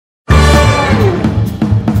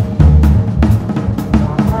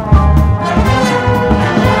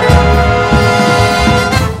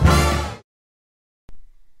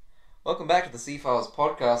to the C-Files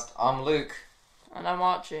podcast. I'm Luke. And I'm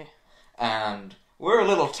Archie. And we're a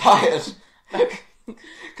little tired.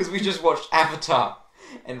 Because we just watched Avatar.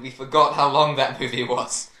 And we forgot how long that movie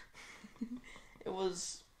was.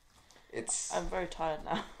 I'm very tired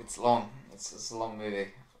now. It's long. It's a long movie.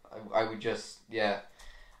 I would just... Yeah.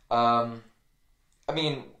 I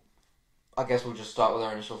mean... I guess we'll just start with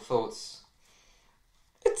our initial thoughts.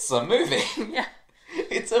 It's a movie. Yeah.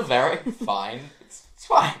 It's a very fine... It's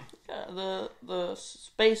fine. Yeah, the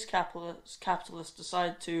space capitalists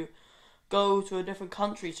decide to go to a different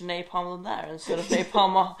country to napalm them there instead of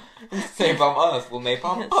napalm Napalm Earth will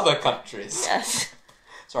napalm other countries. Yes.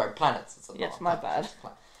 Sorry, planets. Yes, my bad.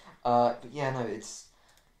 But yeah, no, it's...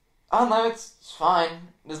 I don't know, it's fine.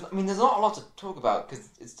 There's not a lot to talk about because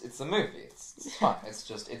it's a movie. It's fine. It's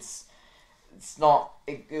just it's not.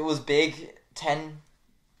 It was big 30.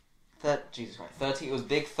 It was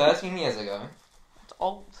big 13 years ago. It's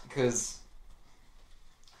old because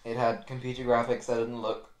it had computer graphics that didn't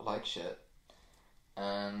look like shit,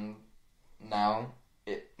 and now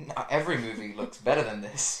every movie looks better than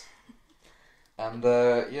this. And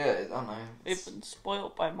yeah, I don't know. They've been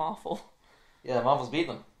spoiled by Marvel. Yeah, Marvel's beat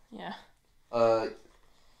them. Yeah.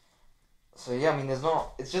 So yeah, I mean, there's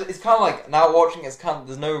not. It's kind of like now watching.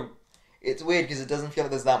 It's weird because it doesn't feel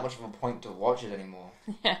like there's that much of a point to watch it anymore.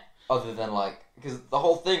 Yeah. Other than because the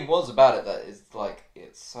whole thing was about it that it's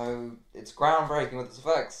it's groundbreaking with its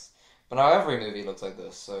effects, but now every movie looks like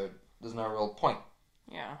this, so there's no real point.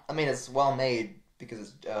 Yeah. I mean, it's well made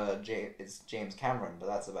because it's James Cameron, but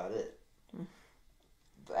that's about it. Mm.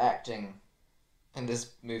 The acting in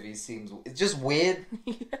this movie it's just weird.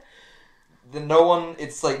 Yeah.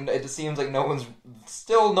 It seems like no one's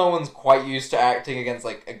quite used to acting against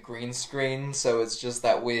like a green screen, so it's just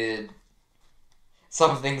that weird.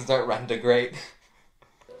 Some things don't render great.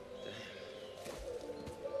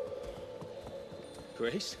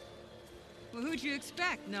 Grace? Well, who'd you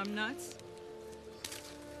expect, numbnuts?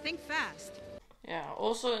 Think fast. Yeah.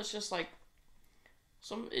 Also, it's just like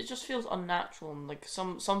it just feels unnatural, and like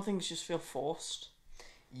some things just feel forced.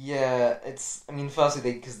 Yeah,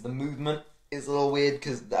 firstly, because the movement is a little weird,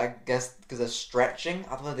 because I guess because they're stretching.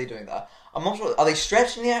 I don't know if they're doing that. I'm not sure. Are they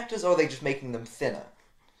stretching the actors, or are they just making them thinner?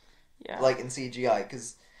 Yeah. Like in CGI,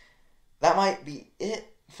 because that might be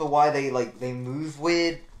it for why they move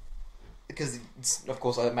weird. Because, of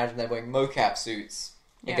course, I imagine they're wearing mocap suits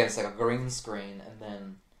against like a green screen, and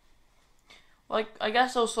then... Like, I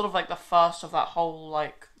guess it was sort of like the first of that whole,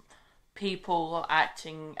 like, people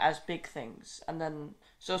acting as big things, and then,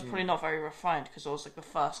 so it's probably not very refined, because it was like the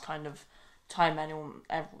first kind of time anyone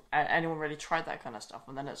really tried that kind of stuff,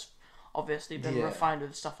 and then it's obviously been refined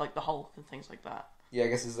with stuff like the Hulk and things like that. Yeah, I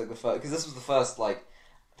guess it's like the first, because this is the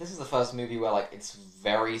first movie where like it's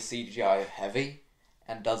very CGI heavy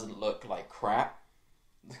and doesn't look like crap,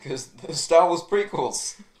 because the Star Wars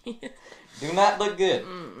prequels do not look good.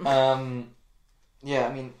 Yeah,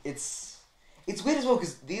 I mean it's weird as well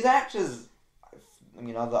because these actors,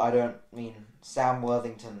 Sam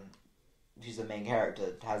Worthington, who's the main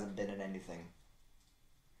character, hasn't been in anything.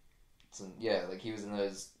 He was in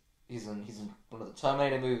those. He's in one of the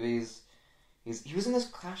Terminator movies. He was in those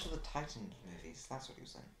Clash of the Titans movies. That's what he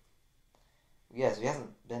was in. Yeah, so he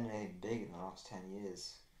hasn't been in anything big in the last 10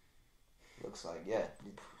 years. Looks like, yeah.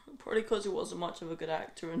 Probably because he wasn't much of a good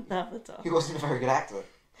actor in Avatar. He wasn't a very good actor.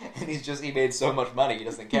 And he made so much money he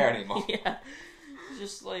doesn't care anymore. Yeah. He's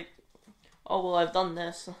just like, oh, well, I've done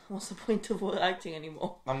this. What's the point of acting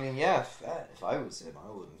anymore? I mean, yeah, if I was him,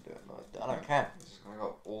 I wouldn't do it. I don't care. I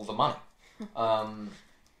got all the money.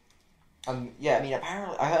 And yeah, I mean,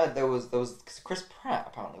 apparently, I heard there was Chris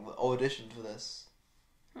Pratt apparently auditioned for this,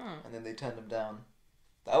 and then they turned him down.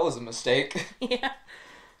 That was a mistake. Yeah.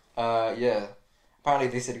 Yeah. Apparently,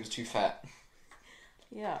 they said he was too fat.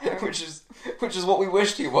 Yeah. which is what we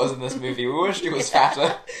wished he was in this movie. We wished he was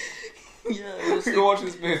fatter. Yeah. We were watching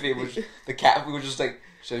this movie, which we were just like,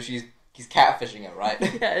 so he's catfishing it, right?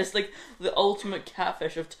 Yeah, it's like the ultimate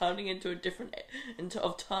catfish of turning into an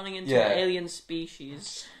alien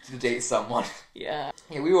species to date someone. Yeah.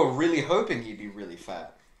 Yeah, we were really hoping he'd be really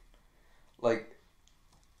fat. Like,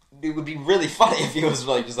 it would be really funny if he was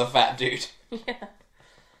like just a fat dude. Yeah.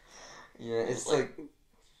 Yeah, it's like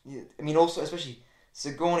yeah, I mean, also especially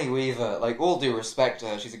Sigourney Weaver. Like, all due respect to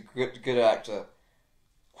her, she's a good actor.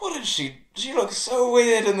 What did she? She looks so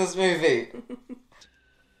weird in this movie.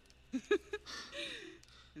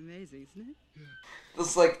 Amazing, isn't it?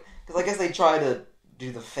 It's like, because I guess they try to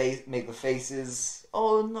make the faces.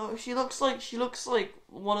 Oh no, she looks like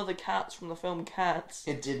one of the cats from the film Cats.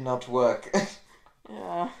 It did not work.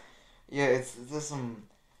 Yeah. Yeah, there's some.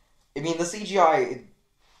 I mean, the CGI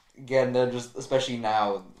again, they're just, especially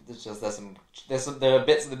now, there are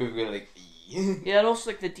bits of the movie where like, Yeah, and also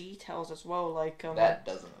like the details as well. Like that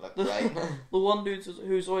doesn't look right. The one dude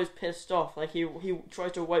who's always pissed off. Like he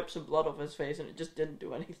tried to wipe some blood off his face and it just didn't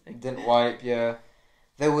do anything. Didn't wipe. Yeah,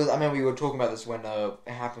 there was. I mean, we were talking about this when it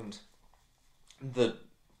happened. The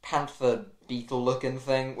panther beetle looking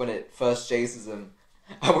thing when it first chases him,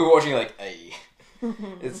 and we were watching like, hey.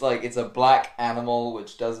 It's like, it's a black animal,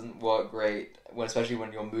 which doesn't work great, especially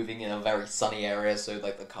when you're moving in a very sunny area, so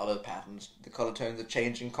like the colour patterns, the colour tones are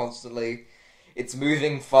changing constantly. It's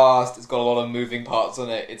moving fast, it's got a lot of moving parts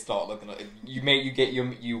on it, it's not looking like...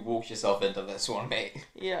 You walk yourself into this one, mate.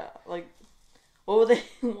 Yeah, like, what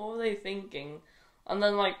were they thinking? And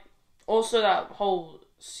then, like, also that whole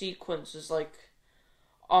sequence is like,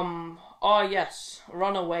 oh yes,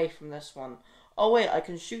 run away from this one. Oh wait, I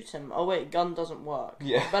can shoot him. Oh wait, gun doesn't work.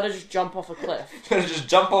 Yeah. Better just jump off a cliff. Better just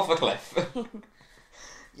jump off a cliff.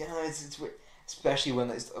 Yeah, it's weird. Especially when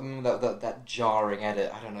it's that jarring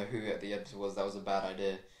edit. I don't know who at the end was. That was a bad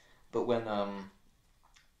idea. But when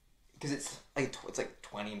because it's like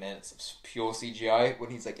 20 minutes of pure CGI when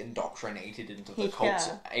he's like indoctrinated into the cults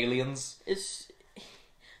of aliens. It's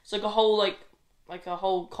like a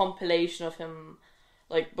whole compilation of him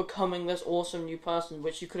like becoming this awesome new person,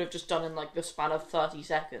 which you could have just done in like the span of 30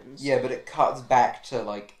 seconds. Yeah, but it cuts back to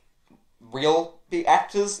like real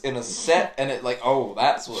actors in a set, and it like, oh,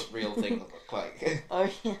 that's what real things look like.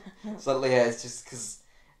 Oh yeah. So yeah, it's just because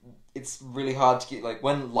it's really hard to get, like,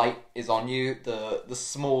 when light is on you, the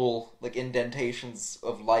small like indentations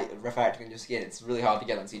of light refracting on your skin, it's really hard to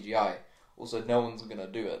get on CGI. Also, no one's gonna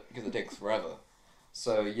do it because it takes forever.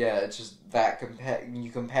 So yeah, it's just that when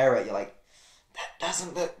you compare it, you're like, that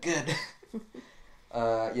doesn't look good.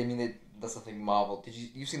 Yeah, I mean, that's the thing. Marvel.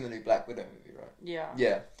 You've seen the new Black Widow movie, right? Yeah.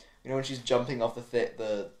 Yeah. You know when she's jumping off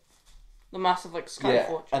the massive like sky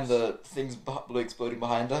fortress, and the things blue exploding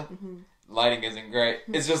behind her. Mm-hmm. Lighting isn't great.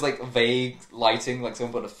 It's just like vague lighting, like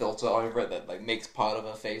someone put a filter over it that like makes part of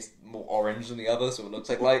her face more orange than the other, so it looks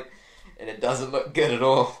like light, and it doesn't look good at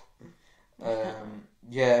all.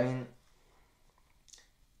 Yeah, I mean,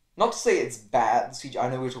 not to say it's bad. CGI. I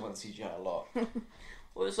know we're talking about the CGI a lot.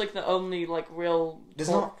 Well, it's like the only like real there's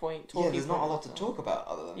not a lot to talk about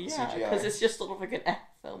other than the CGI. Yeah, because it's just sort of like an F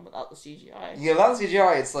film without the CGI. Yeah, without the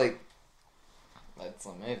CGI, it's like it's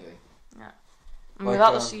amazing. Yeah, and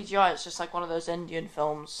without the CGI, it's just like one of those Indian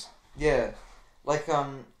films. Yeah, like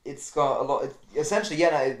it's got a lot. Essentially,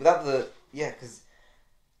 without the because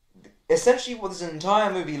essentially what this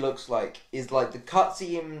entire movie looks like is like the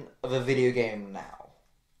cutscene of a video game now.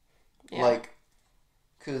 Yeah. Like,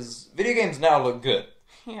 because video games now look good.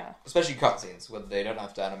 Yeah. Especially cutscenes, where they don't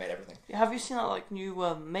have to animate everything. Yeah, have you seen that like new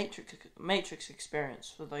Matrix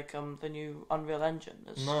experience with like the new Unreal Engine?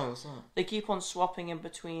 No, what's that? They keep on swapping in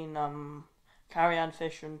between Carrie-Anne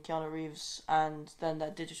Fisher and Keanu Reeves, and then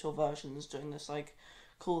their digital versions doing this like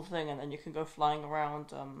cool thing, and then you can go flying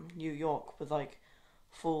around New York with like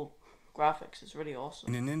full graphics. It's really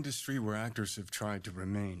awesome. In an industry where actors have tried to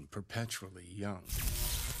remain perpetually young,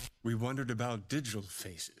 we wondered about digital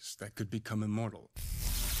faces that could become immortal.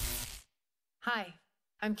 Hi,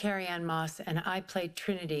 I'm Carrie-Anne Moss, and I played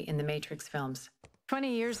Trinity in the Matrix films.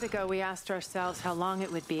 20 years ago, we asked ourselves how long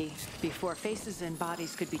it would be before faces and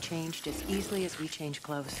bodies could be changed as easily as we change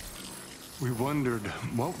clothes. We wondered,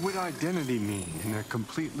 what would identity mean in a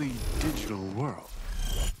completely digital world?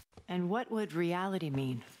 And what would reality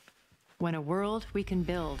mean when a world we can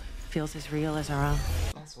build feels as real as our own?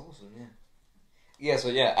 That's awesome, yeah. Yeah, so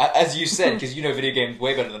yeah, as you said, because you know video games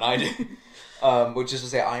way better than I do, which is to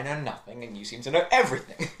say, I know nothing and you seem to know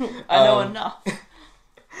everything. I know enough.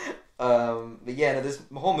 But yeah, no, this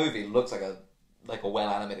whole movie looks like a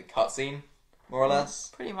well-animated cutscene, more or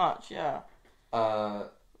less. Pretty much, yeah.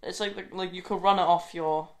 It's like you could run it off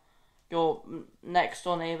your next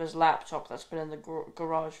door neighbor's laptop that's been in the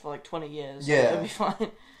garage for like 20 years. Yeah, it'll be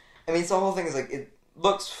fine. I mean, so the whole thing is like, it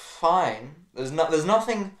looks fine. There's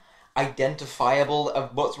nothing identifiable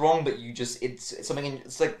of what's wrong, but it's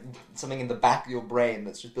like something in the back of your brain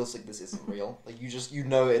that's just feels like this isn't real. Like you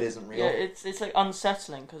know it isn't real. Yeah, it's like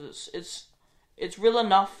unsettling because it's real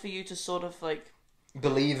enough for you to sort of like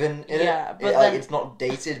believe in it. Yeah, but then, it's not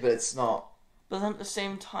dated, but it's not. But then at the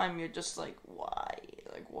same time, you're just like, why?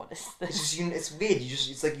 Like, what is this? It's just it's weird.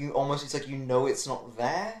 It's like you know it's not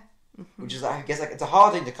there, which is I guess like it's a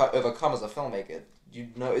hard thing to overcome as a filmmaker. You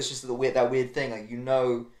know, it's just that weird thing. Like you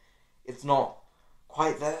know. It's not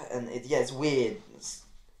quite there, and it's weird.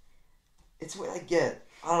 It's weird. I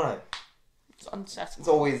don't know. It's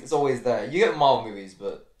unsettling. It's always there. You get Marvel movies,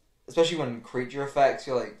 but especially when creature effects,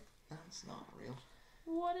 you're like, that's not real.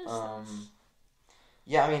 What is this?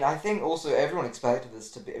 Yeah, I mean, I think also everyone expected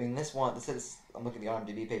this to be. I mean, this one. I'm looking at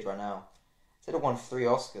the IMDb page right now. It said it won 3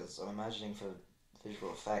 Oscars. I'm imagining for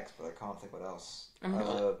visual effects, but I can't think what else.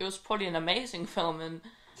 It was probably an amazing film in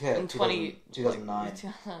 2009.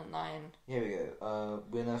 2009. Here we go.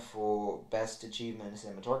 Winner for Best Achievement in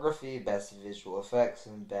Cinematography, Best Visual Effects,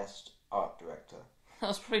 and Best Art Director.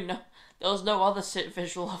 There was no other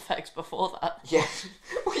visual effects before that. Yeah,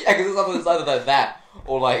 well, yeah, because it's either that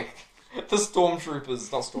or like the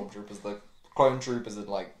stormtroopers, not stormtroopers, the clone troopers in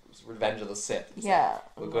like Revenge of the Sith. It's Yeah.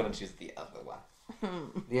 like, we're going to choose the other one.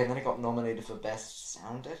 Yeah, and then it got nominated for Best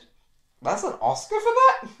Sound Edit. That's an Oscar for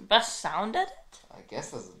that? Best sound edit? I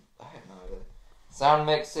guess I have no idea. Sound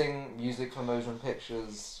mixing, music for motion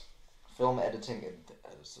pictures, film editing, and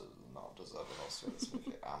does not deserve an Oscar for this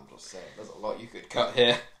movie. I'm just saying, there's a lot you could cut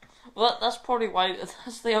here. Well, that's probably why.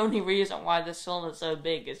 That's the only reason why this film is so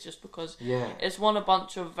big. It's just because it's won a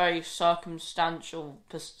bunch of very circumstantial,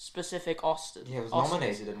 specific Oscars. Yeah, it was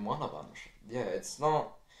nominated and won a bunch. Yeah, it's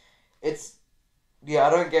not. Yeah,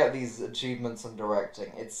 I don't get these achievements in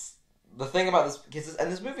directing. It's the thing about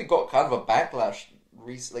this movie got kind of a backlash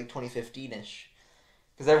recently, like 2015-ish,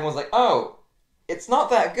 because everyone's like, "Oh, it's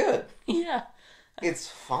not that good." Yeah, it's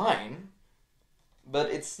fine.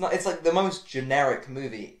 But it's not. It's like the most generic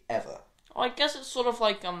movie ever. Well, I guess it's sort of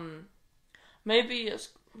like maybe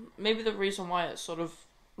the reason why it's sort of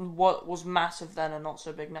what was massive then and not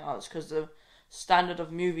so big now is because the standard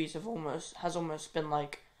of movies has almost been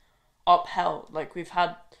like upheld. Like we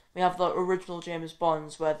have the original James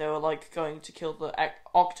Bonds where they were like going to kill the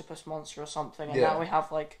octopus monster or something, and now we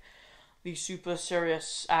have like these super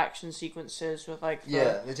serious action sequences with like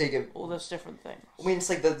they take it all this different things. I mean, it's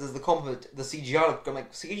like there's the compliment. The CGI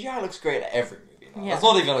CGI looks great at every movie now. Yeah. It's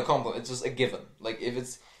not even a compliment. It's just a given. Like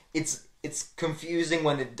if it's confusing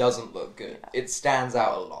when it doesn't look good. Yeah. It stands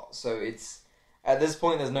out a lot. So it's at this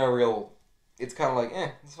point there's no real. It's kind of like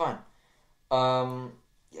it's fine.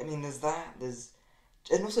 I mean, there's that.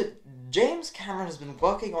 And also James Cameron has been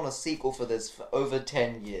working on a sequel for this for over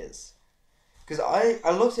 10 years. Because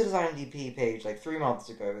I looked at his IMDb page like 3 months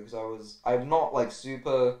ago because I'm not like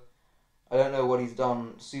super, I don't know what he's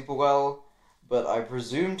done super well, but I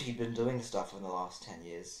presumed he'd been doing stuff in the last 10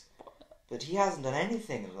 years. But he hasn't done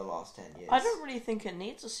anything in the last 10 years. I don't really think it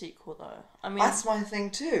needs a sequel though. I mean, that's my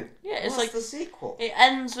thing too. Yeah, it's What's like the sequel. It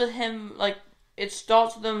ends with him like it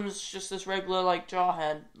starts with him as just this regular like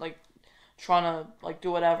jarhead like trying to like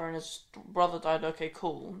do whatever, and his brother died. Okay,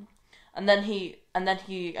 cool. And then he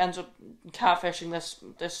ends up catfishing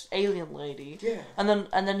this alien lady. Yeah. And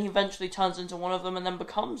then he eventually turns into one of them and then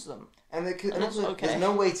becomes them. And also, there's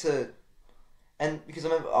no way to... And because I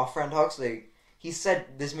remember our friend Huxley, he said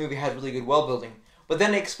this movie had really good world building, but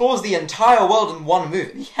then it explores the entire world in one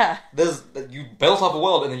movie. Yeah. You built up a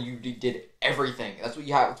world and then you did everything. That's what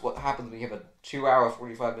you have. It's what happens when you have a 2-hour,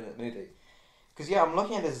 45-minute movie. Because I'm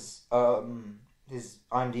looking at his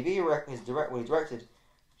IMDb what he directed.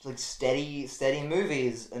 Like steady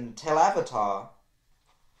movies until Avatar,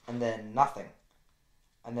 and then nothing.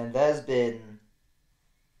 And then there's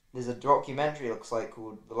a documentary, it looks like,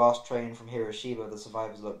 called The Last Train from Hiroshima, The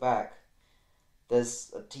Survivors Look Back.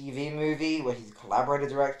 There's a TV movie where he's a collaborator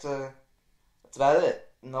director. That's about it.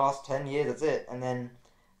 In the last 10 years, that's it. And then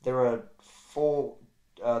there are four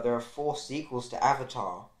sequels to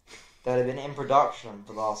Avatar that have been in production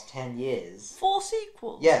for the last 10 years. 4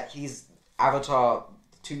 sequels? Yeah, he's Avatar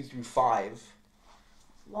 2 through 5.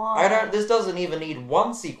 Why? This doesn't even need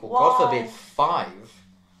 1 sequel. Why? God forbid 5.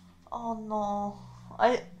 Oh no.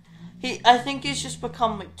 I think he's just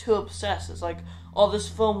become like too obsessed. It's like, oh, this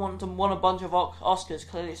film won a bunch of Oscars.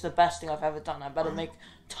 Clearly, it's the best thing I've ever done. I better make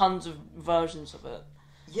tons of versions of it.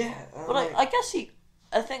 Yeah, but I guess he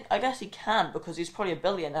can because he's probably a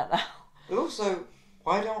billionaire now. But also,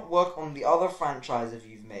 why don't work on the other franchises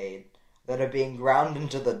you've made that are being ground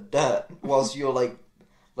into the dirt whilst you're like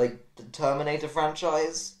the Terminator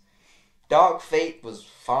franchise? Dark Fate was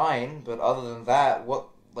fine, but other than that,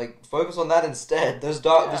 focus on that instead. Those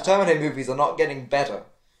Terminator movies are not getting better.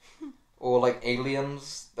 Or like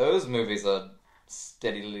Aliens, those movies are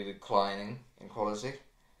steadily declining in quality.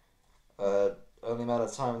 Only matter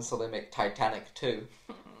of time until they make Titanic 2.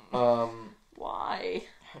 Why? I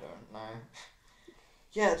don't know.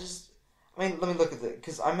 Yeah, let me look at it,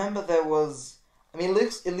 because I remember there was... at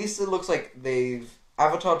least it looks like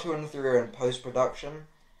Avatar 2 and 3 are in post-production,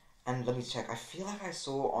 and let me check, I feel like I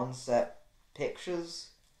saw on-set pictures.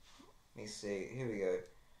 Let me see, here we go.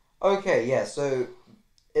 Okay, yeah, so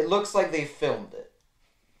it looks like they filmed it.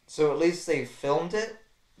 So at least they filmed it,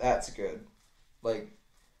 that's good. Like,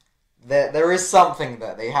 there is something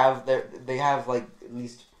there. They have like, at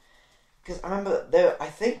least Because I remember there. I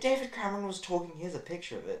think David Cameron was talking. Here's a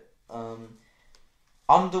picture of it.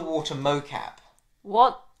 Underwater mocap.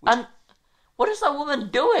 What? And what is that woman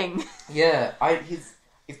doing? Yeah, because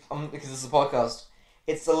this is a podcast.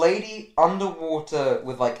 It's a lady underwater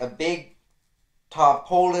with like a big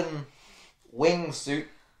tarpaulin wingsuit,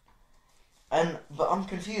 but I'm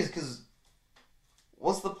confused because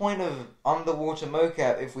what's the point of underwater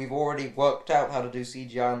mocap if we've already worked out how to do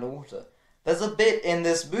CGI underwater? There's a bit in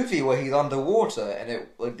this movie where he's underwater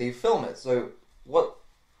and they film it. So what?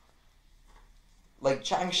 Like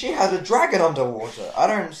Shang-Chi has a dragon underwater. I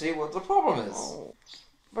don't see what the problem is. Oh,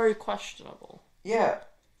 very questionable. Yeah,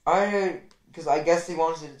 because I guess he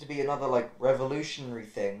wanted it to be another like revolutionary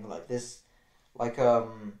thing, like this, like what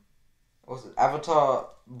was it? Avatar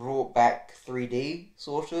brought back 3D,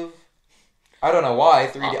 sort of. I don't know why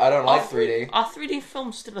 3D. I don't like 3D. Are 3D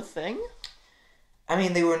films still a thing? I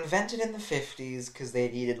mean, they were invented in the 50s because they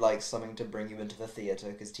needed like something to bring you into the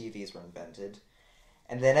theater because TVs were invented,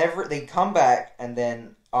 and then they come back, and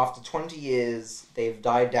then after 20 years they've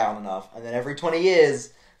died down enough, and then every 20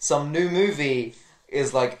 years some new movie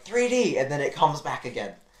is like 3D, and then it comes back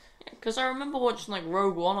again. Yeah, because I remember watching like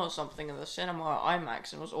Rogue One or something in the cinema at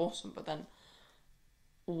IMAX, and it was awesome. But then,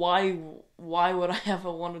 why would I ever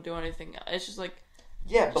want to do anything? It's just like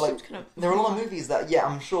yeah, but like there are a lot of movies that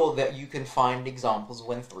I'm sure that you can find examples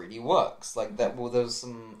when 3D works. Like that, well, there was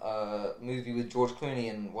some movie with George Clooney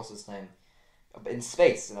and what's his name in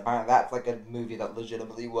space, and apparently that's like a movie that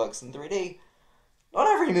legitimately works in 3D. Not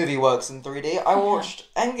every movie works in 3D. I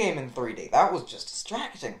watched Endgame in 3D. That was just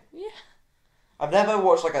distracting. Yeah. I've never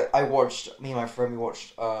watched me and my friend, we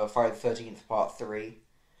watched Friday the 13th Part 3,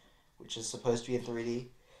 which is supposed to be in 3D.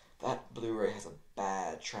 That Blu-ray has a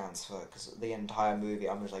bad transfer, because the entire movie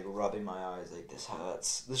I'm just like rubbing my eyes like, this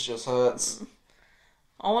hurts. This just hurts.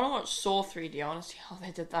 I want to watch Saw 3D. I want to see how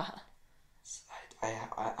they did that.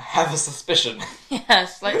 I have a suspicion. Yeah,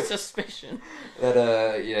 slight suspicion.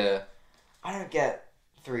 That, yeah. I don't get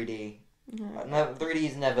 3D. No, 3D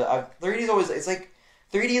is never... 3D is always... It's like...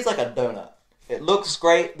 3D is like a donut. It looks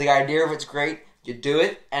great, the idea of it's great, you do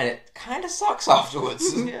it, and it kind of sucks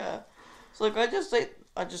afterwards. Yeah. It's like, I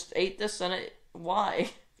just ate this, and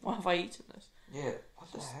why? Why have I eaten this? Yeah,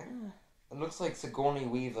 what the heck? It looks like Sigourney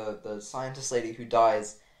Weaver, the scientist lady who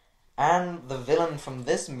dies, and the villain from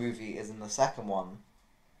this movie is in the second one.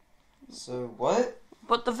 So, what?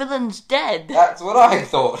 But the villain's dead. That's what I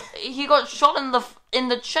thought. He got shot in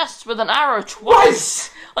the chest with an arrow twice.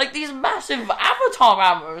 Like these massive Avatar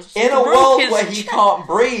arrows. In a world where he can't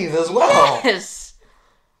breathe as well. Yes.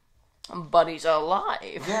 But he's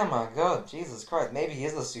alive. Yeah, my god, Jesus Christ. Maybe he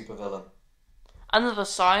is a supervillain. And then the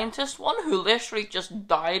scientist one who literally just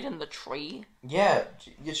died in the tree. Yeah,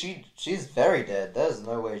 she's very dead. There's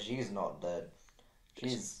no way she's not dead.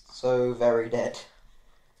 She's so very dead.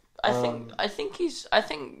 I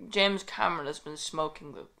think James Cameron has been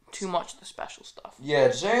smoking too much of the special stuff. Yeah,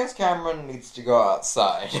 James Cameron needs to go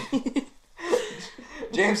outside.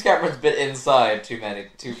 James Cameron's been inside too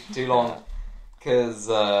long. Because,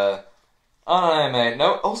 I don't know, mate.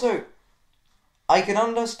 No, also, I can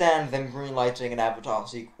understand them greenlighting an Avatar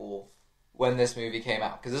sequel when this movie came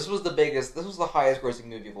out. Because this was the highest grossing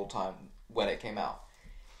movie of all time when it came out.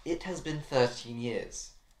 It has been 13 years.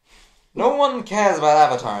 No one cares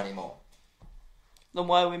about Avatar anymore. Then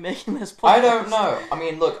why are we making this podcast? I don't know. I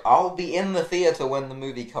mean, look, I'll be in the theatre when the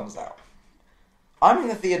movie comes out. I'm in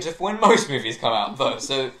the theatre for when most movies come out, though,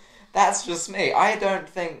 so that's just me. I don't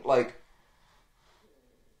think,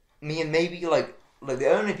 me and maybe, the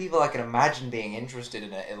only people I can imagine being interested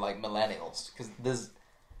in it are, millennials, because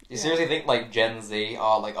you seriously think, Gen Z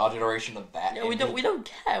are, our generation of that? Yeah, we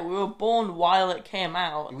don't care. We were born while it came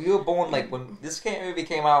out. We were born, when this movie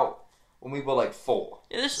came out, when we were 4.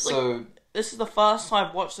 Yeah, this is the first time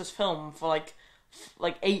I've watched this film for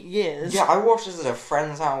 8 years. Yeah, I watched this at a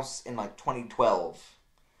friend's house in 2012.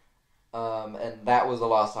 And that was the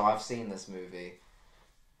last time I've seen this movie.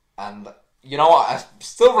 And you know what? I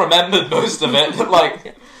still remembered most of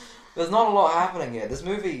it. There's not a lot happening here. This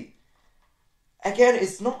movie, again,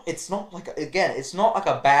 it's not like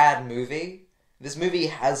a bad movie. This movie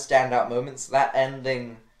has standout moments. That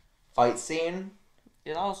ending fight scene.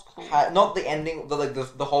 Yeah, that was cool. Not the ending,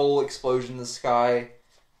 the whole explosion in the sky.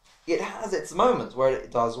 It has its moments where it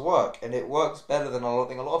does work, and it works better than a lot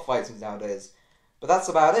of fight scenes nowadays. But that's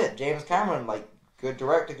about it. James Cameron, good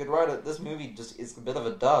director, good writer. This movie just is a bit of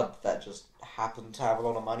a dud that just happened to have a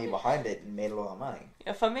lot of money behind it and made a lot of money.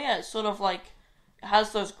 Yeah, for me, it's sort of it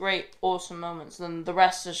has those great, awesome moments, and the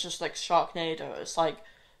rest is just Sharknado. It's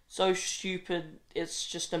so stupid, it's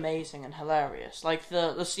just amazing and hilarious.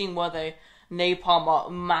 The scene where they napalm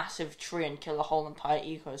a massive tree and kill a whole entire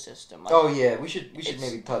ecosystem. Like, Oh yeah, we should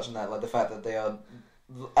maybe touch on that, like the fact that they are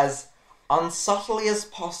as unsubtly as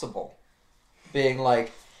possible, being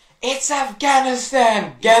like, "It's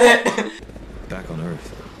Afghanistan, get it?" Back on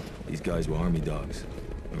Earth, these guys were army dogs,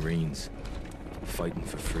 Marines, fighting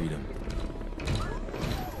for freedom.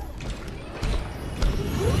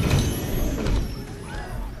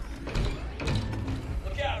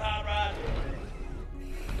 Look out, Hot Rod!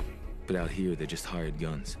 But out here, they're just hired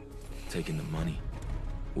guns, taking the money,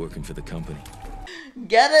 working for the company.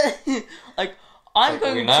 Get it? Like, I'm Like, we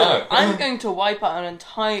going know. I'm going to wipe out an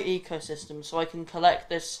entire ecosystem so I can collect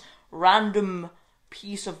this random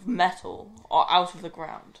piece of metal out of the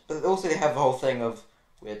ground. But also they have the whole thing of,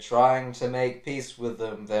 we're trying to make peace with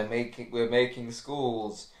them. We're making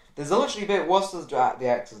schools. There's literally a bit. What's the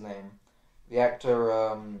actor's name? The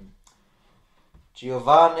actor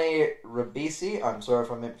Giovanni Ribisi. I'm sorry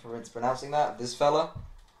if I'm mispronouncing that. This fella.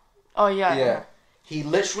 Oh yeah. Yeah. He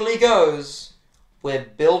literally goes, "We're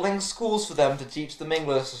building schools for them to teach them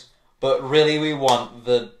English, but really we want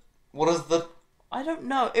the what is the? I don't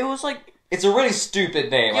know. It was like It's a really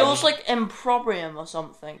stupid name. it was like improbrium or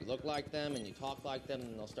something. You look like them and you talk like them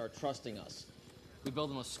and they'll start trusting us. We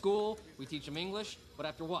build them a school, we teach them English, but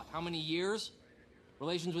after what? How many years?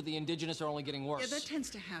 Relations with the indigenous are only getting worse. Yeah, that tends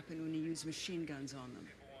to happen when you use machine guns on them.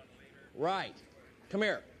 Right. Come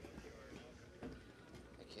here.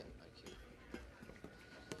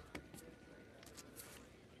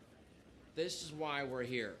 This is why we're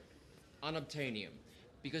here. Unobtainium.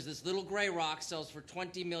 Because this little gray rock sells for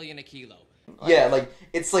 20 million a kilo. Yeah, like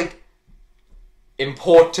it's like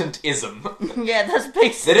importantism. Yeah, that's They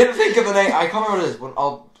basically. didn't think of the name. I can't remember what it is. When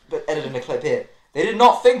I'll edit in a clip here. They did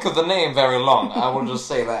not think of the name very long. I will just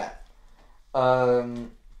say that.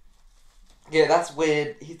 Yeah, that's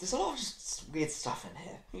weird. There's a lot of just weird stuff in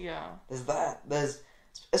here. Yeah. There's that. There's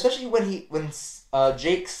especially when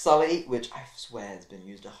Jake Sully, which I swear has been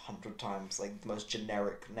used 100 times, like the most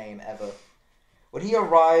generic name ever. When he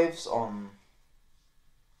arrives on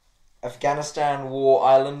Afghanistan War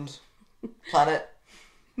Island planet,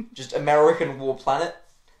 just American War planet,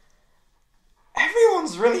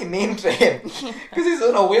 everyone's really mean to him because he's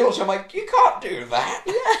in a wheelchair. I'm like, you can't do that.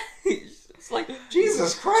 Yeah. It's like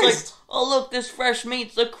Jesus it's Christ. like, oh look, this fresh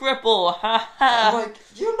meat's a cripple. Ha I'm ha. like,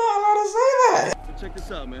 you're not allowed to say that. Check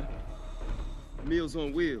this out, man. Meals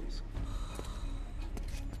on Wheels.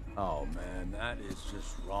 Oh man, that is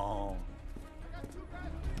just wrong.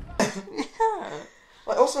 Yeah.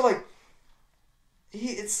 Like also like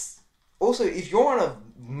it's also if you're on a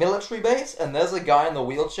military base and there's a guy in the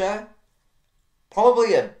wheelchair,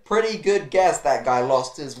 probably a pretty good guess that guy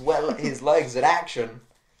lost his legs in action.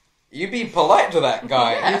 You be polite to that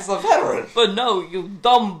guy. Yeah. He's a veteran. But no, you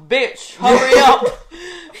dumb bitch, hurry up.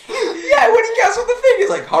 Yeah, when he gets on the thing, he's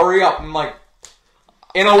like, hurry up. I'm like,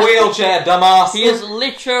 in a wheelchair, dumbass. He is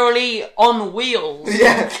literally on wheels.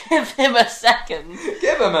 Yeah. Give him a second.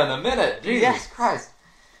 Give him in a minute. Jesus Yes. Christ.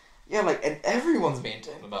 Yeah, like, and everyone's mean to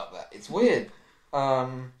him about that. It's weird.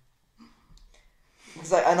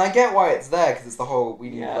 Because I get why it's there, because it's the whole we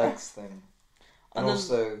need Yeah. legs thing. And then,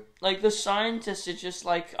 also... like, the scientist is just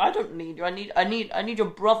like, I don't need you. I need your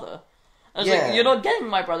brother. I was Yeah. like, you're not getting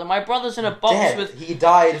my brother. My brother's in a box dead. with. He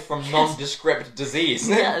died from nondescript disease.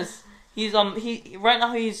 Yes. He's right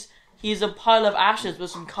now he's a pile of ashes with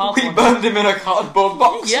some We cardboard. burned him in a cardboard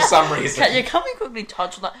box Yeah. for some reason. Can we quickly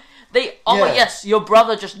touch on that? Yeah. Yes, your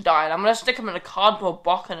brother just died. I'm gonna stick him in a cardboard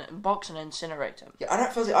box and incinerate him. Yeah, I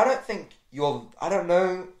don't think I don't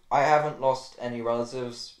know. I haven't lost any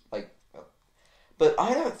relatives, but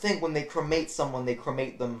I don't think when they cremate someone, they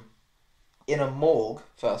cremate them in a morgue.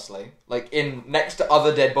 Firstly, like in next to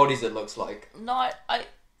other dead bodies, it looks like. No,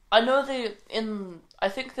 I know I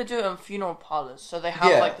think they do it in funeral parlors. So they have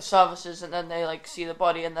Yeah. like the services, and then they like see the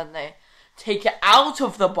body, and then they take it out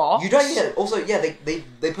of the box. You don't get it. Also, yeah,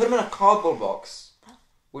 they put them in a cardboard box,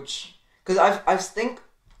 which because I think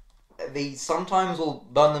they sometimes will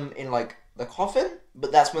burn them in like the coffin,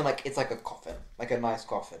 but that's when like it's like a coffin, like a nice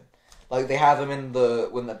coffin. Like they have them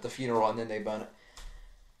in at the funeral and then they burn it.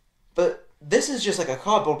 But this is just like a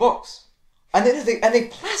cardboard box, and they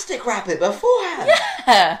plastic wrap it beforehand.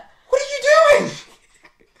 Yeah. What are you doing?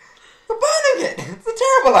 You're burning it. It's a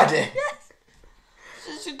terrible idea. Yes.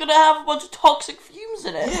 It's gonna have a bunch of toxic fumes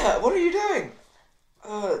in it. Yeah, what are you doing?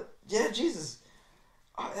 Yeah, Jesus.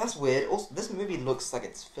 That's weird. Also, this movie looks like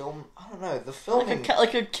it's filmed. I don't know. The filming.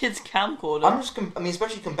 Like a kid's camcorder. I'm just.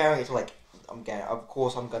 Especially comparing it to like. Of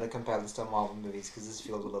course, I'm going to compare this to Marvel movies because this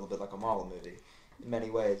feels a little bit like a Marvel movie in many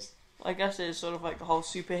ways. I guess it's sort of like the whole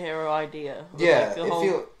superhero idea. Yeah,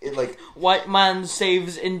 Like white man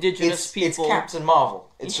saves indigenous people. It's Captain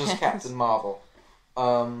Marvel. It's just Captain Marvel.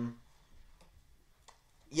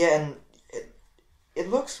 Yeah, and it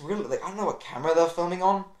looks really like, I don't know what camera they're filming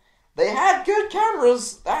on. They had good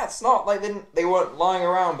cameras. That's not like they weren't lying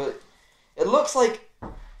around, but it looks like.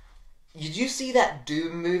 Did you see that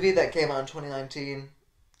Doom movie that came out in 2019?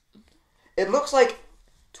 It looks like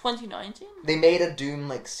 2019. They made a Doom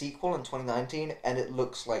like sequel in 2019, and it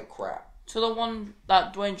looks like crap. To the one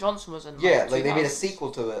that Dwayne Johnson was in. Yeah, like they made a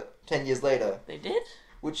sequel to it 10 years later. They did?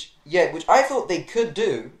 Which I thought they could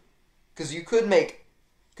do, because you could make,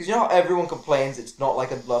 because you know how everyone complains it's not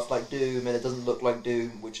like a bluff like Doom and it doesn't look like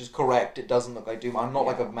Doom, which is correct. It doesn't look like Doom. I'm not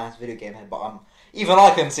like a mass video game head, but even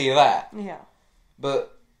I can see that. Yeah.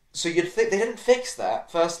 But so you'd think they didn't fix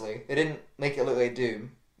that. Firstly, they didn't make it look like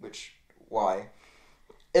Doom, which why?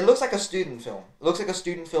 It looks like a student film. It looks like a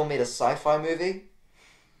student film made a sci-fi movie.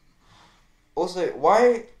 Also,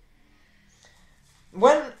 why?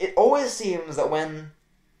 When it always seems that when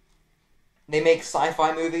they make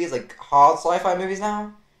sci-fi movies, like hard sci-fi movies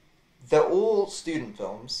now, they're all student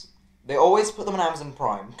films. They always put them on Amazon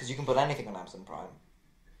Prime, because you can put anything on Amazon Prime.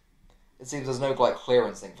 It seems there's no like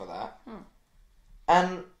clearance thing for that.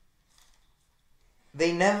 And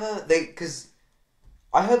because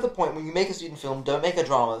I heard the point, when you make a student film, don't make a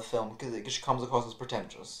drama film, because it just comes across as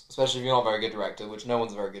pretentious. Especially if you're not a very good director, which no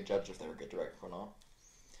one's a very good judge if they're a good director or not.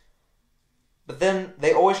 But then,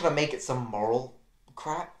 they always try to make it some moral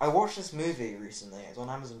crap. I watched this movie recently, it's on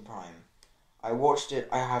Amazon Prime. I watched it,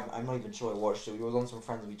 I'm not even sure I watched it, we were on some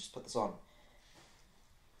friends and we just put this on.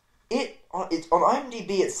 It's on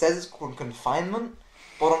IMDb, it says it's called Confinement,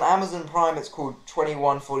 but on Amazon Prime it's called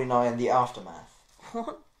 2149 The Aftermath.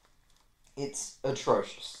 What? It's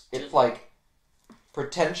atrocious. It's like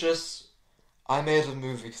pretentious. I made a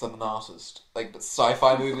movie because I'm an artist. Like, but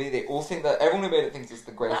sci-fi movie. They all think that everyone who made it thinks it's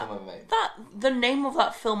the greatest film ever made. The name of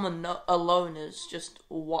that film alone is just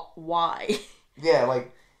why. Yeah,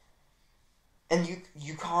 like, and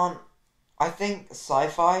you can't. I think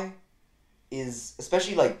sci-fi is,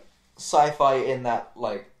 especially like sci-fi in that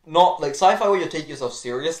like not like sci-fi where you take yourself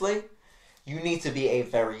seriously. You need to be a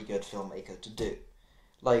very good filmmaker to do.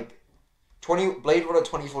 Like, Blade Runner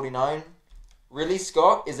 2049, Ridley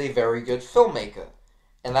Scott is a very good filmmaker.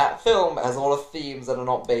 And that film has a lot of themes that are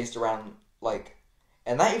not based around, like...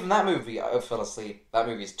 And that movie, I fell asleep. That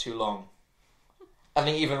movie's too long. I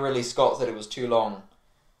think even Ridley Scott said it was too long.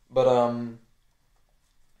 But,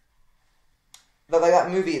 like,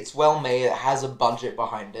 that movie, it's well made, it has a budget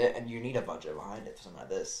behind it, and you need a budget behind it for something like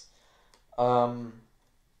this. But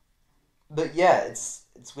yeah, it's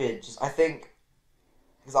weird. Just, I think...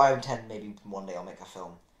 Because I intend maybe one day I'll make a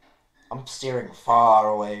film. I'm steering far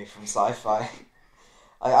away from sci-fi.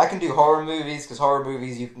 I can do horror movies, because horror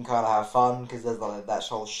movies you can kind of have fun, because there's like that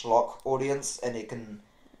whole schlock audience, and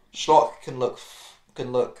schlock can look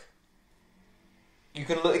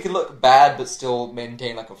bad, but still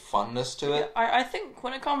maintain like a funness to it. Yeah, I think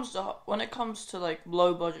when it comes to like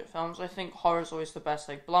low budget films, I think horror's always the best.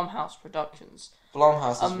 Like Blumhouse Productions.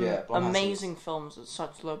 Blumhouse is amazing films at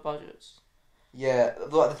such low budgets. Yeah,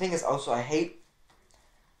 the thing is also I hate.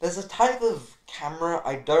 There's a type of camera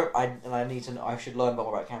I need to know. I should learn more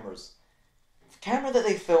about cameras. The camera that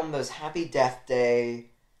they film those Happy Death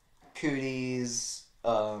Day, Cooties,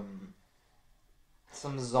 some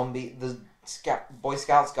zombie, the Boy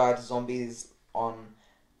Scouts Guide to Zombies on.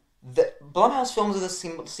 The Blumhouse films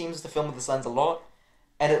seems to film with this lens a lot,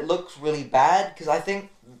 and it looks really bad because I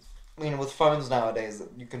think, with phones nowadays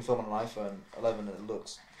you can film on an iPhone 11 and it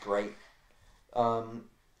looks great.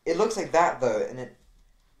 It looks like that though, and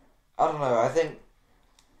I don't know. I think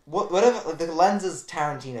whatever like, the lenses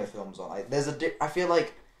Tarantino films on. Like, I feel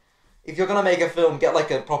like if you're gonna make a film, get like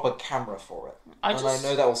a proper camera for it. I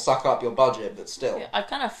know that will suck up your budget, but still. Yeah, I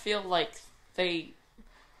kind of feel like they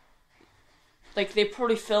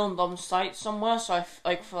probably filmed on site somewhere. So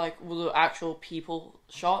for the actual people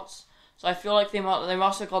shots. So I feel like they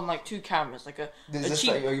must have gotten like two cameras, like a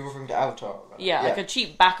cheap. Are you referring to Avatar? Right? Yeah, like a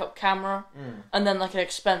cheap backup camera, and then like an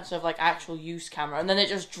expensive like actual use camera, and then they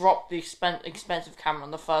just dropped the expensive camera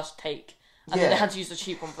on the first take, and then they had to use the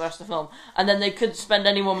cheap one for the rest of the film, and then they couldn't spend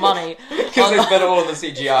any more money because they spent all on the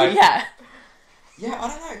CGI. Yeah. Yeah, I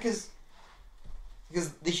don't know because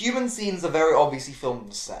the human scenes are very obviously filmed on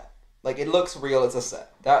a set. Like it looks real. It's a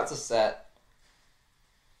set. That's a set.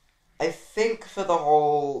 I think for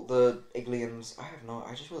the aliens, I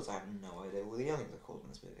just realized I have no idea what the aliens are called in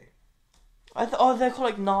this movie. They're called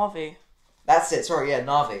like Na'vi. That's it, sorry, yeah,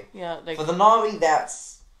 Na'vi. Yeah, for the Na'vi,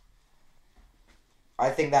 I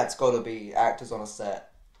think that's gotta be actors on a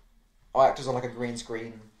set. actors on like a green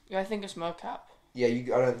screen. Yeah, I think it's mocap. Yeah, I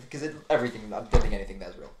don't because everything. I don't think anything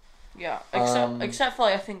there's real. Yeah, except for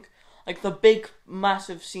like, I think like the big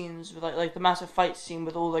massive scenes with like the massive fight scene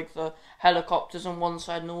with all like the helicopters on one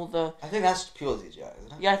side and all the. I think that's purely CGI,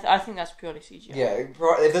 isn't it? Yeah, I think that's purely CGI. Yeah,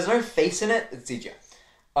 if there's no face in it, it's CGI.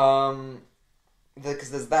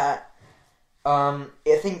 Because there's that. I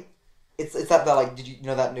think it's that like did you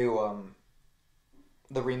know that new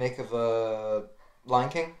the remake of Lion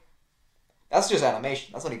King? That's just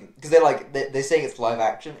animation. That's not even because they're saying it's live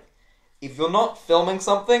action. If you're not filming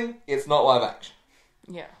something, it's not live action.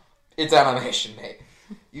 Yeah. It's animation, mate.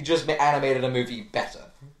 You just animated a movie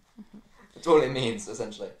better. That's all it means,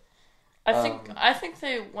 essentially. I think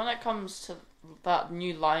they when it comes to that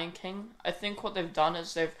new Lion King, I think what they've done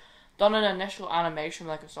is they've done an initial animation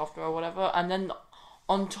like a software or whatever, and then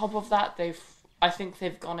on top of that I think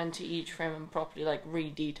they've gone into each frame and properly like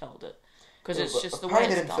re-detailed it. Because it's just the way it's done.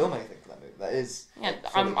 They didn't film anything for that movie. That is... Yeah,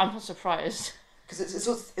 I'm not surprised. Because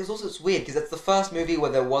it's weird, because it's the first movie where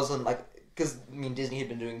there wasn't, like... Because, I mean, Disney had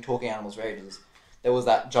been doing talking animals for ages. There was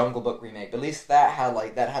that Jungle Book remake, but at least that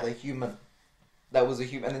had a human. That was a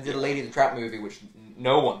human... And they did a Lady the Trap movie, which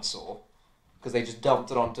no one saw. Because they just dumped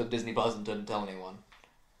it onto Disney Plus and didn't tell anyone.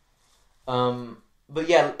 But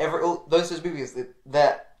yeah, those movies,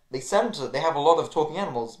 they have a lot of talking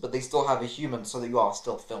animals, but they still have a human, so that you are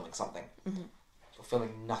still filming something. Mm-hmm. You're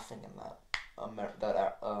filming nothing in that.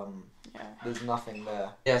 Yeah. There's nothing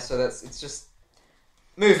there. Yeah, so it's just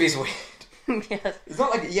movies weird. Yes. It's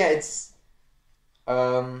not like it's.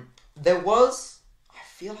 There was. I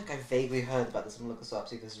feel like I vaguely heard about this. I'm gonna look this up,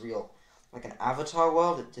 see if this is real. Like an Avatar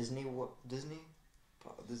world at Disney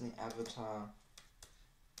Avatar.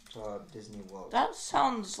 Disney World. That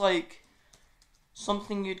sounds like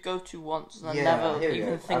something you'd go to once and then Yeah, never here we even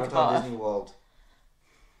go. think Avatar about Disney it. World.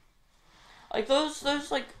 Like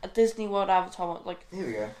those like a Disney World Avatar like. Here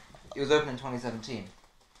we go. It was opened in 2017.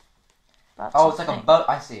 That's it's like a boat.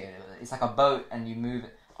 I see it. It's like a boat, and you move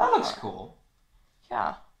it. That looks cool.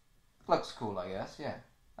 Yeah. Looks cool, I guess. Yeah.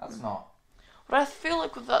 That's not. But I feel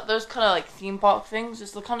like with those kind of like theme park things,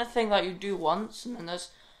 it's the kind of thing that you do once, and then there's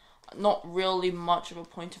not really much of a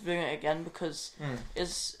point of doing it again because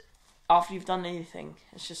it's after you've done anything,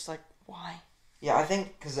 it's just like why? Yeah, I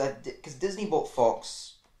think because Disney bought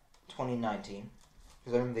Fox 2019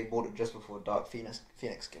 because I remember they bought it just before Dark Phoenix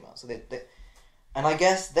came out. So they and I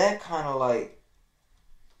guess they're kind of like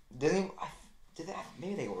Disney.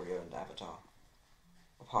 Maybe they already owned Avatar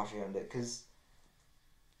or partially owned it because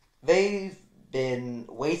they've been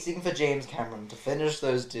waiting for James Cameron to finish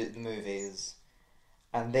those movies.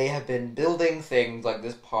 And they have been building things like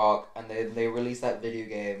this park, and they released that video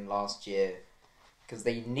game last year because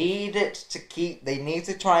they need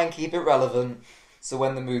to try and keep it relevant. So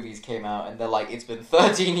when the movies came out, and they're like, it's been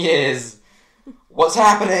 13 years, what's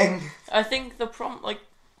happening? I think the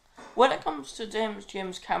when it comes to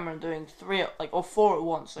James Cameron doing 3 or 4 at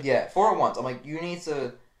once, 4 at once. I'm like, you need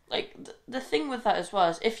to the thing with that as well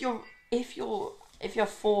is if you have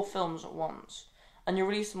 4 films at once and you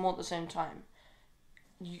release them all at the same time.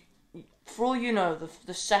 For all you know,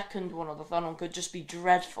 the second one or the third one could just be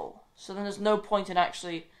dreadful. So then there's no point in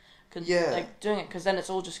actually doing it because then it's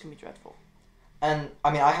all just going to be dreadful. And,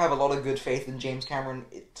 I mean, I have a lot of good faith in James Cameron.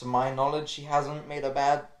 To my knowledge, he hasn't made a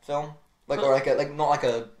bad film. Not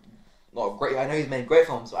great. I know he's made great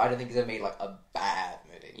films, but I don't think he's ever made, a bad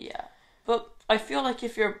movie. Yeah. But I feel like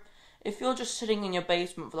if you're just sitting in your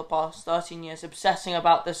basement for the past 13 years obsessing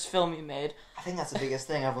about this film you made... I think that's the biggest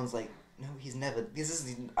thing. Everyone's like... No, he's never.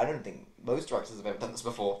 I don't think most directors have ever done this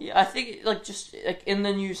before. Yeah, I think in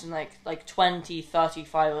the news in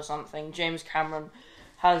 2035 or something, James Cameron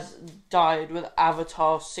has died with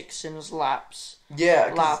Avatar 6 in his laps.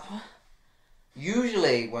 Yeah, lap.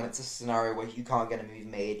 Usually, when it's a scenario where you can't get a movie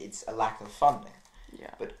made, it's a lack of funding.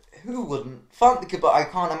 Yeah. But who wouldn't fund? But I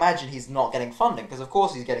can't imagine he's not getting funding because, of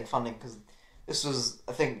course, he's getting funding because this was,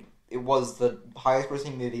 I think, it was the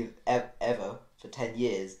highest-grossing movie ever. For 10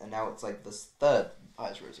 years, and now it's like the 3rd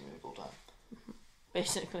highest grossing movie of all time.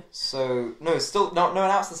 Basically. So, no, it's still... No,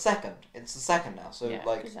 now it's the 2nd. It's the 2nd now, so yeah,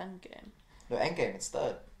 it's Endgame. No, Endgame, it's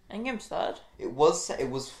 3rd. Endgame's 3rd?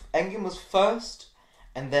 Endgame was 1st,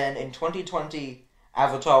 and then in 2020,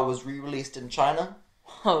 Avatar was re-released in China.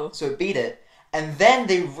 Oh. So it beat it, and then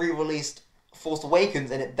they re-released Force awakens,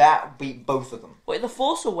 and that beat both of them. Wait, The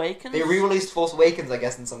Force Awakens? They re-released Force Awakens, I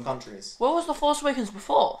guess, in some countries. Where was The Force Awakens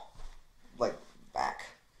before? Back.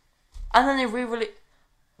 And then they re-released...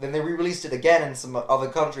 Then they re-released it again in some other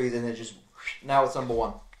countries, and it just... Now it's number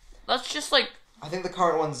 1. That's just I think the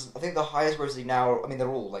current ones... I think the highest grossing now... I mean, they're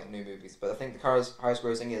all, new movies, but I think the highest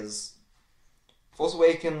grossing is... Force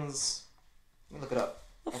Awakens... Let me look it up.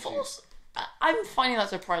 The Actually, Force. I'm finding that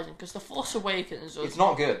surprising because The Force Awakens. It's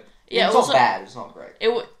not good. Yeah, it's not bad. It's not great.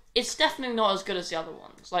 It's definitely not as good as the other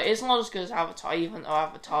ones. Like, it's not as good as Avatar, even though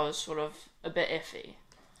Avatar is sort of a bit iffy.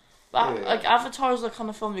 But like, Avatar is the kind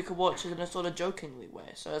of film you could watch in a sort of jokingly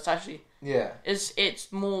way. So it's actually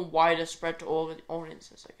it's more wider spread to all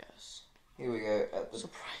audiences, I guess. Here we go.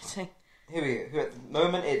 Surprising. Here we go. Here at the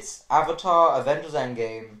moment, it's Avatar, Avengers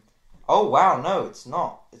Endgame. Oh wow, no, it's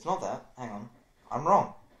not. It's not that. Hang on, I'm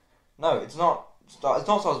wrong. No, it's not. It's not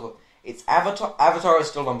Star Wars. It's Avatar. Avatar is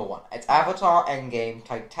still number one. It's Avatar, Endgame,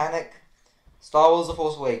 Titanic, Star Wars: The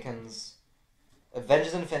Force Awakens,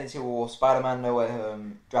 Avengers: Infinity War, Spider-Man: No Way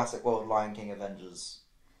Home, Jurassic World, Lion King, Avengers,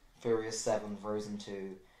 Furious 7, Frozen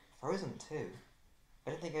 2. Frozen 2? I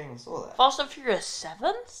didn't think anyone saw that. Fast and Furious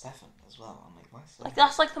 7? 7 as well. I'm like, why 7? Like,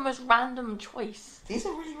 that's like the most random choice. These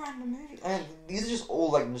are really random movies. These are just all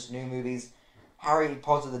like just new movies. Harry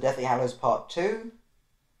Potter: The Deathly Hallows Part 2.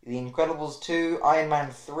 The Incredibles 2, Iron Man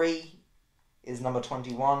 3 is number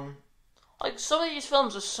 21. Like, some of these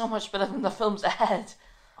films are so much better than the films ahead.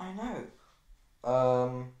 I know.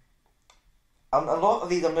 A lot of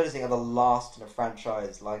these I'm noticing are the last in a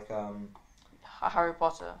franchise, like Harry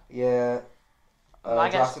Potter. Yeah. I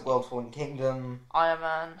guess Jurassic World: Fallen Kingdom. Iron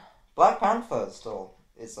Man. Black Panther still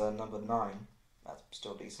is number 9. That's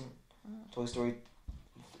still decent. Toy Story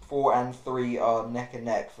 4 and 3 are neck and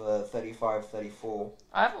neck for 35, 34.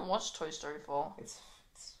 I haven't watched Toy Story 4. It's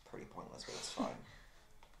pretty pointless, but it's fine.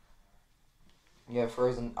 Yeah,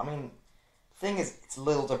 Frozen. I mean, thing is, it's a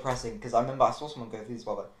little depressing because I remember I saw someone go through this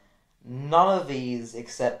well, but none of these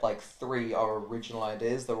except like 3 are original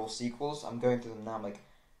ideas. They're all sequels. I'm going through them now. I'm like,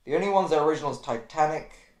 the only ones that are original is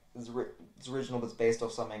Titanic. It's original, but it's based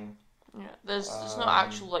off something. Yeah, there's no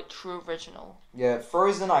actual like true original. Yeah,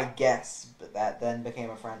 Frozen, I guess, but that then became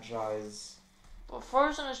a franchise. But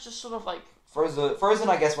Frozen is just sort of like Frozen,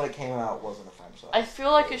 I guess, when it came out, wasn't a franchise. I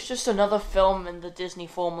feel like it's just another film in the Disney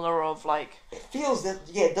formula of like. It feels that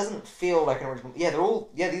it doesn't feel like an original.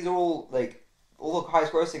 Yeah, these are all like all the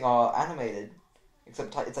highest grossing are animated,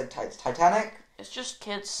 except it's Titanic. It's just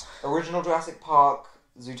kids. Original Jurassic Park,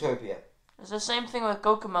 Zootopia. It's the same thing with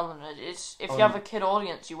Cocomelon. It's if you have a kid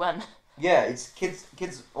audience, you win. Yeah, it's kids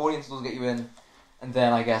audience will get you in, and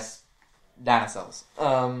then I guess dinosaurs.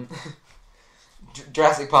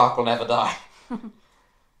 Jurassic Park will never die.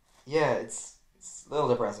 Yeah, it's a little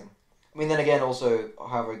depressing. I mean, then again, also,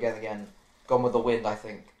 however, again, Gone with the Wind, I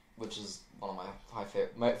think, which is one of my high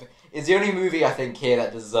favorite. It's the only movie I think here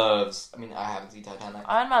that deserves. I mean, I haven't seen Titanic.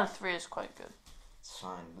 Iron Man 3 is quite good. It's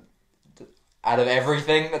fine. Out of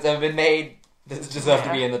everything that's ever been made, this deserves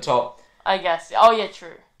to be in the top. I guess. Oh yeah,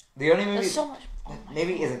 true. The only movie There's so much.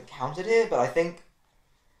 maybe isn't counted here, but I think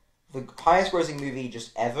the highest grossing movie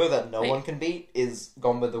just ever that no one can beat is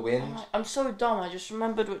Gone with the Wind. I'm so dumb. I just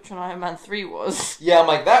remembered which one Iron Man 3 was. Yeah, I'm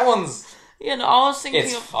like, that one's. Yeah, no, I was thinking.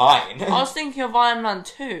 It's fine. I was thinking of Iron Man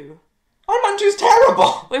 2. Iron Man 2's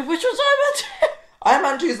terrible. Wait, which one's Iron Man 2? Iron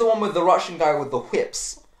Man 2 is the one with the Russian guy with the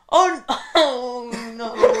whips. Oh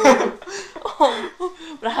no!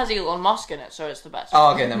 But it has Elon Musk in it, so it's the best.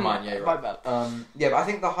 Oh, okay, never mind. Yeah, you're right. My bad. Yeah, but I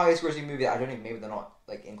think the highest grossing movie that I don't even maybe they're not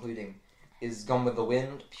like including is Gone with the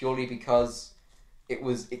Wind, purely because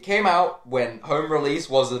it came out when home release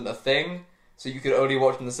wasn't a thing, so you could only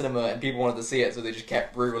watch it in the cinema, and people wanted to see it, so they just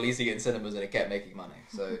kept re-releasing it in cinemas, and it kept making money.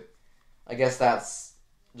 So I guess that's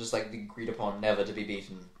just like the agreed upon, never to be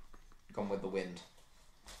beaten. Gone with the Wind.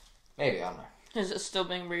 Maybe, I don't know. Is it still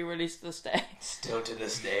being re-released to this day? Still to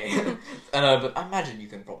this day. But I imagine you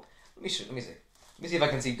can probably... Let me see. Let me see if I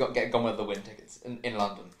can get Gone with the Wind tickets in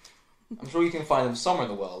London. I'm sure you can find them somewhere in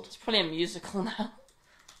the world. It's probably a musical now.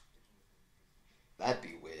 That'd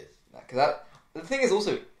be weird. Because the thing is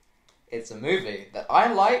also, it's a movie that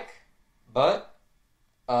I like, but...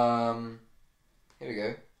 here we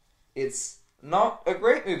go. It's not a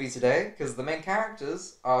great movie today, because the main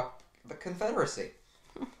characters are the Confederacy.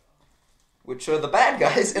 Which are the bad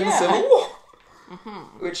guys in the Civil War.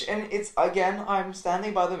 Mm-hmm. And it's, again, I'm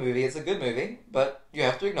standing by the movie. It's a good movie, but you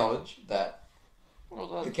have to acknowledge that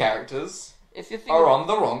the characters are on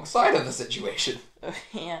the wrong side of the situation.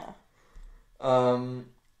 Yeah.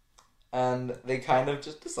 And they kind of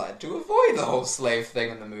just decide to avoid the whole slave thing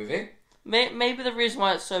in the movie. Maybe the reason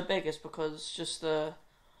why it's so big is because just all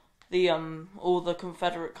the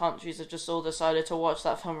Confederate countries have just all decided to watch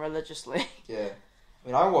that film religiously. Yeah. I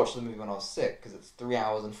mean, I watched the movie when I was sick, because it's 3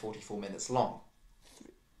 hours and 44 minutes long.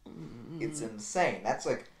 It's insane. That's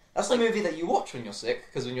the movie that you watch when you're sick,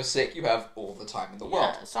 because when you're sick, you have all the time in the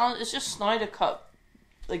world. Yeah, it's just Snyder Cut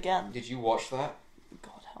again. Did you watch that?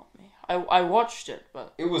 God help me. I watched it,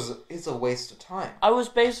 but it's a waste of time. I was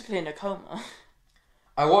basically in a coma.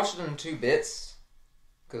 I watched it in 2 bits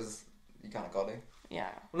because you kind of got to. Yeah.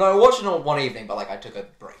 No, I watched it on one evening, but like I took a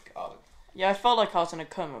break out of it. Yeah, I felt like I was in a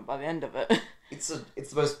coma by the end of it. It's the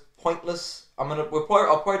most pointless. I'll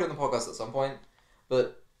probably do it in the podcast at some point,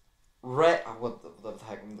 but what the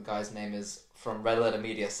heck the guy's name is from Red Letter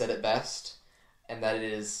Media said it best, and that it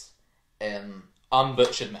is an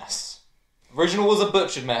unbutchered mess. Original was a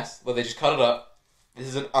butchered mess, where they just cut it up. This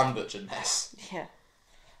is an unbutchered mess. Yeah.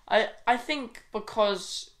 I think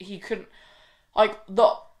because he couldn't,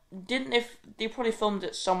 if they probably filmed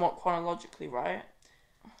it somewhat chronologically, right?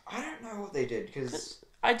 I don't know what they did because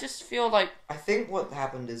I just feel like I think what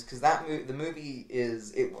happened is because the movie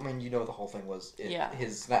is it. I mean, you know the whole thing was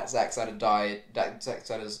Zack Snyder died. Zack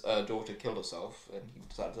Snyder's daughter killed herself, and he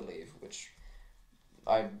decided to leave, which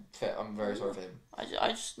I'm very sorry for him. I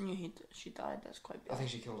just knew she died. That's quite bad. I think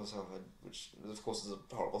she killed herself, which of course is a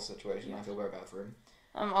horrible situation. Yeah. I feel very bad for him.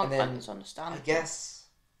 And then it's understandable. I guess,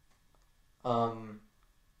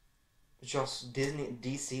 just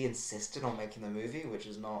DC insisted on making the movie, which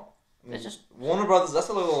is not. I mean, just Warner Brothers. That's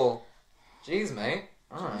a little. Jeez, mate.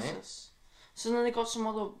 All right. So then they got some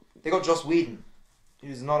other. They got Joss Whedon,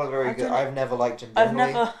 who's not a very good. I've never liked him.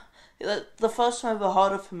 The first time I ever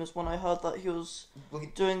heard of him is when I heard that he was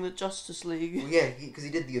doing the Justice League. Well, yeah, because he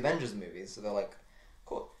did the Avengers movies, so they're like,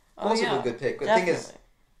 cool. Also a good pick. But definitely.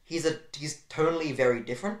 The thing is, he's tonally very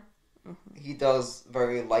different. Mm-hmm. He does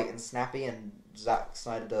very light and snappy, and Zack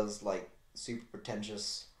Snyder does like super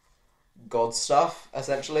pretentious God stuff,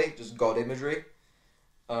 essentially, just God imagery.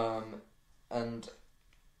 And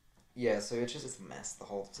yeah, so it's a mess. The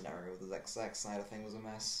whole scenario with the Zack Snyder thing was a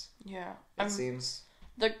mess. Yeah, it seems.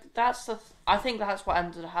 I think that's what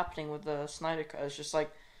ended up happening with the Snyder Cut. It's just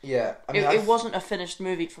like it wasn't a finished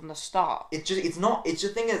movie from the start. It's the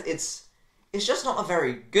thing is it's just not a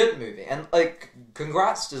very good movie. And like,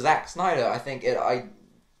 congrats to Zack Snyder. I think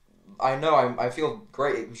I know I feel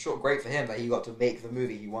great. I'm sure great for him that he got to make the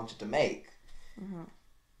movie he wanted to make. Mm-hmm.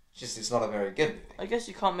 It's not a very good movie. I guess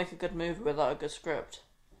you can't make a good movie without a good script.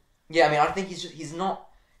 Yeah, I mean, I think he's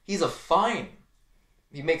fine.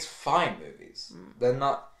 He makes fine movies. They're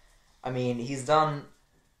not. I mean, he's done.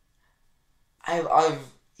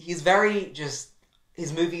 He's very just.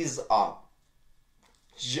 His movies are.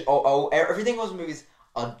 Everything about his movies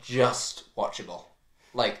are just watchable.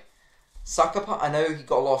 Like, Sucker Punch. I know he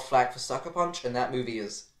got a lot of flack for Sucker Punch, and that movie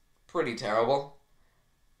is pretty terrible.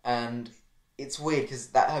 And it's weird because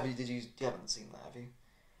you haven't seen that, have you?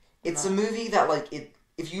 It's a movie that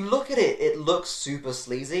if you look at it, it looks super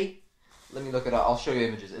sleazy. Let me look it up. I'll show you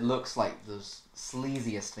images. It looks like the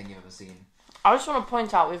sleaziest thing you've ever seen. I just want to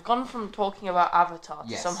point out, we've gone from talking about Avatar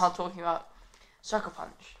to somehow talking about Sucker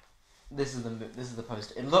Punch. This is the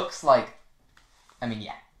poster. It looks like, I mean,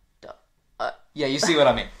 yeah. Yeah, you see what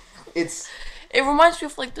I mean. It reminds me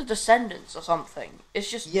of like The Descendants or something. It's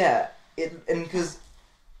just and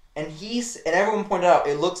everyone pointed out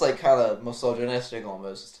it looks like kind of misogynistic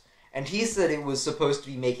almost. And he said it was supposed to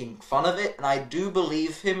be making fun of it, and I do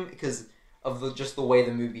believe him because of just the way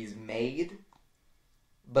the movie's made.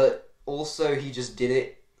 But also, he just did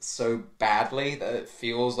it so badly that it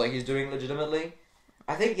feels like he's doing it legitimately.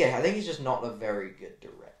 I think he's just not a very good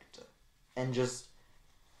director. And just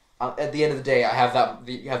at the end of the day, I have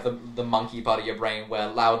you have the monkey part of your brain where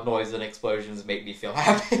loud noise and explosions make me feel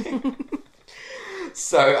happy.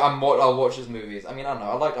 So I'll watch his movies. I mean, I don't know.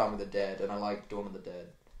 I like Army of the Dead, and I like Dawn of the Dead.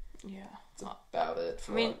 Yeah. That's about it.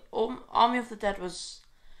 I mean, Army of the Dead was...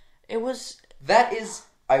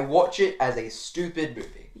 I watch it as a stupid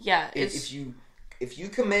movie. Yeah, If you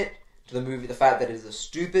commit to the movie, the fact that it is a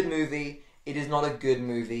stupid movie, it is not a good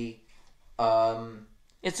movie.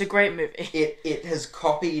 It's a great movie. It has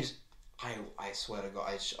copied... I swear to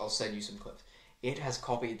God, I'll send you some clips. It has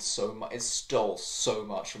copied so much... It stole so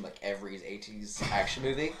much from, like, every 80s action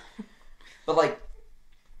movie. But, like...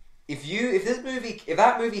 If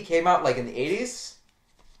that movie came out like in the 80s,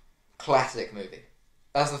 classic movie.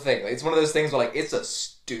 That's the thing. Like, it's one of those things where like it's a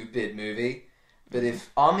stupid movie, but if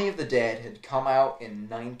Army of the Dead had come out in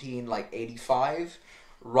 1985,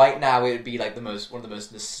 right now it would be like one of the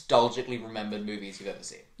most nostalgically remembered movies you've ever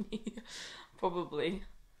seen. Probably.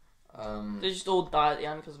 They just all die at the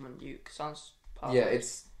end because of a nuke. Sounds perfect. Yeah,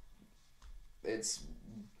 it's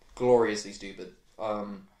gloriously stupid.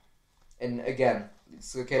 And again,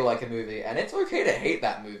 it's okay to like a movie, and it's okay to hate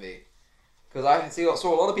that movie. Because I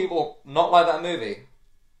saw a lot of people not like that movie,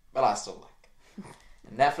 but I still like it.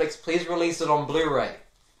 And Netflix, please release it on Blu-ray.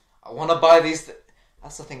 I want to buy these...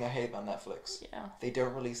 That's the thing I hate about Netflix. Yeah. They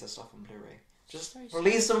don't release their stuff on Blu-ray. Just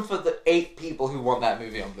release them for the 8 people who want that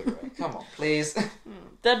movie on Blu-ray. Come on, please.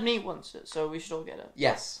 Dead Meat wants it, so we should all get it.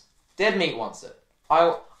 Yes. Dead Meat wants it.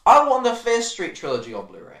 I want the Fear Street trilogy on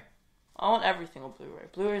Blu-ray. I want everything on Blu-ray.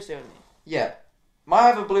 Blu-ray's the only. Yeah. I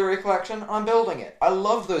have a Blu-ray collection. I'm building it. I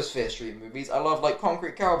love those Fear Street movies. I love, like,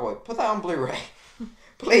 Concrete Cowboy. Put that on Blu-ray.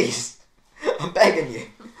 Please. I'm begging you.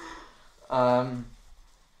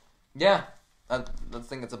 Yeah. I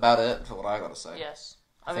think that's about it for what I gotta say. Yes.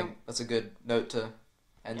 I think that's a good note to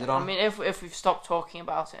end it on. I mean, if we've stopped talking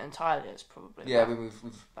about it entirely, it's probably we've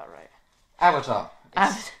about right. Avatar.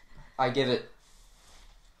 I give it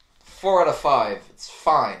 4 out of 5. It's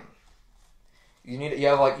fine. You need to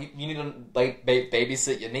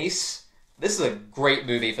babysit your niece. This is a great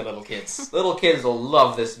movie for little kids. Little kids will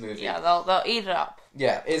love this movie. Yeah, they'll eat it up.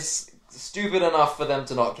 Yeah, it's stupid enough for them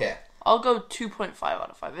to not care. I'll go 2.5 out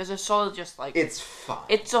of 5. It's a solid, just like... It's fine.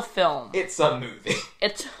 It's a film. It's a movie.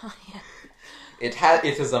 It's... yeah.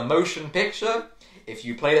 It is a motion picture. If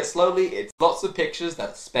you played it slowly, it's lots of pictures that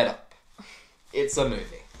are sped up. It's a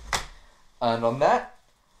movie. And on that,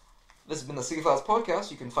 this has been the Sea Files podcast.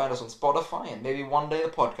 You can find us on Spotify and maybe one day the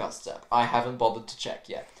podcast app. I haven't bothered to check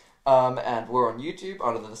yet. And we're on YouTube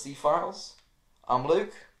under the Sea Files. I'm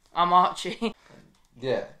Luke. I'm Archie.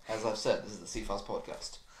 Yeah, as I've said, this is the Sea Files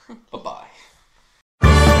podcast. Bye-bye.